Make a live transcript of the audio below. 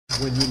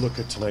When you look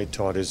at tonight,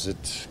 Todd, is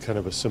it kind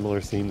of a similar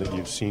theme that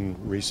you've seen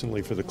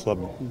recently for the club?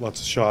 Lots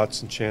of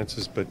shots and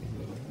chances, but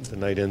the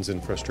night ends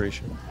in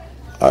frustration?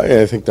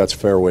 I think that's a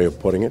fair way of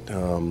putting it.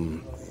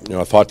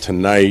 I thought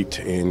tonight,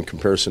 in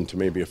comparison to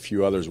maybe a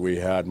few others, we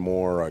had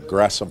more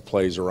aggressive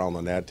plays around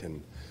the net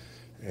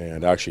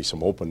and actually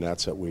some open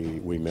nets that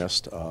we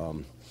missed. A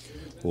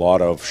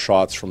lot of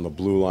shots from the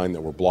blue line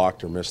that were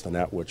blocked or missed the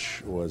net,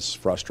 which was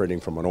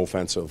frustrating from an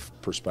offensive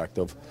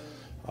perspective.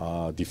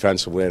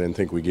 Defensively, I didn't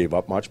think we gave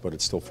up much, but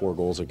it's still 4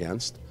 goals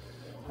against.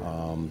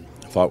 I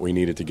thought we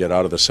needed to get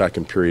out of the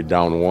second period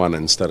down 1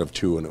 instead of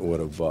 2, and it would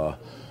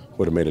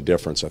have made a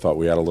difference. I thought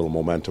we had a little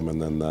momentum,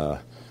 and then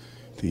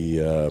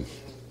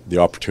the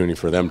opportunity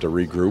for them to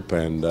regroup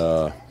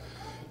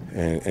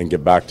and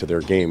get back to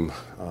their game.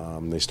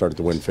 They started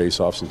to win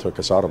faceoffs and took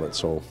us out of it.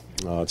 So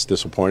it's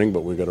disappointing,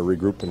 but we've got to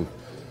regroup, and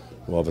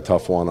we'll have a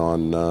tough one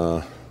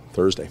on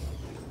Thursday.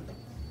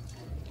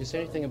 Can you say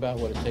anything about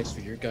what it takes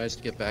for your guys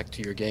to get back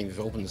to your game?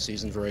 You've opened the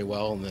season very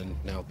well, and then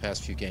now the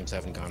past few games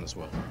haven't gone as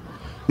well.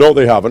 No,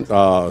 they haven't.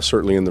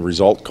 Certainly in the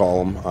result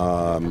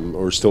column,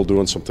 we're still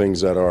doing some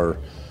things that are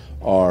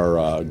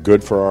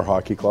good for our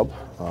hockey club.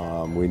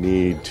 We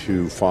need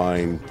to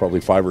find probably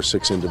 5 or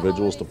 6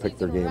 individuals to pick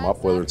their game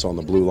up, whether it's on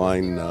the blue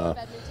line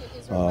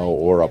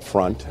or up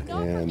front.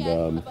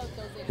 And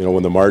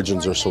when the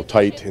margins are so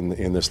tight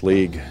in this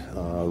league,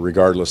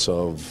 regardless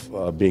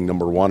of being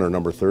number 1 or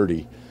number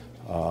 30,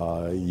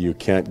 you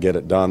can't get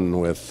it done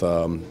with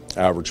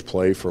average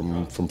play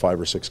from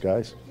 5 or 6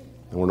 guys.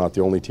 And we're not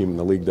the only team in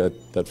the league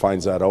that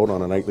finds that out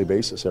on a nightly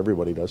basis.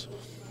 Everybody does.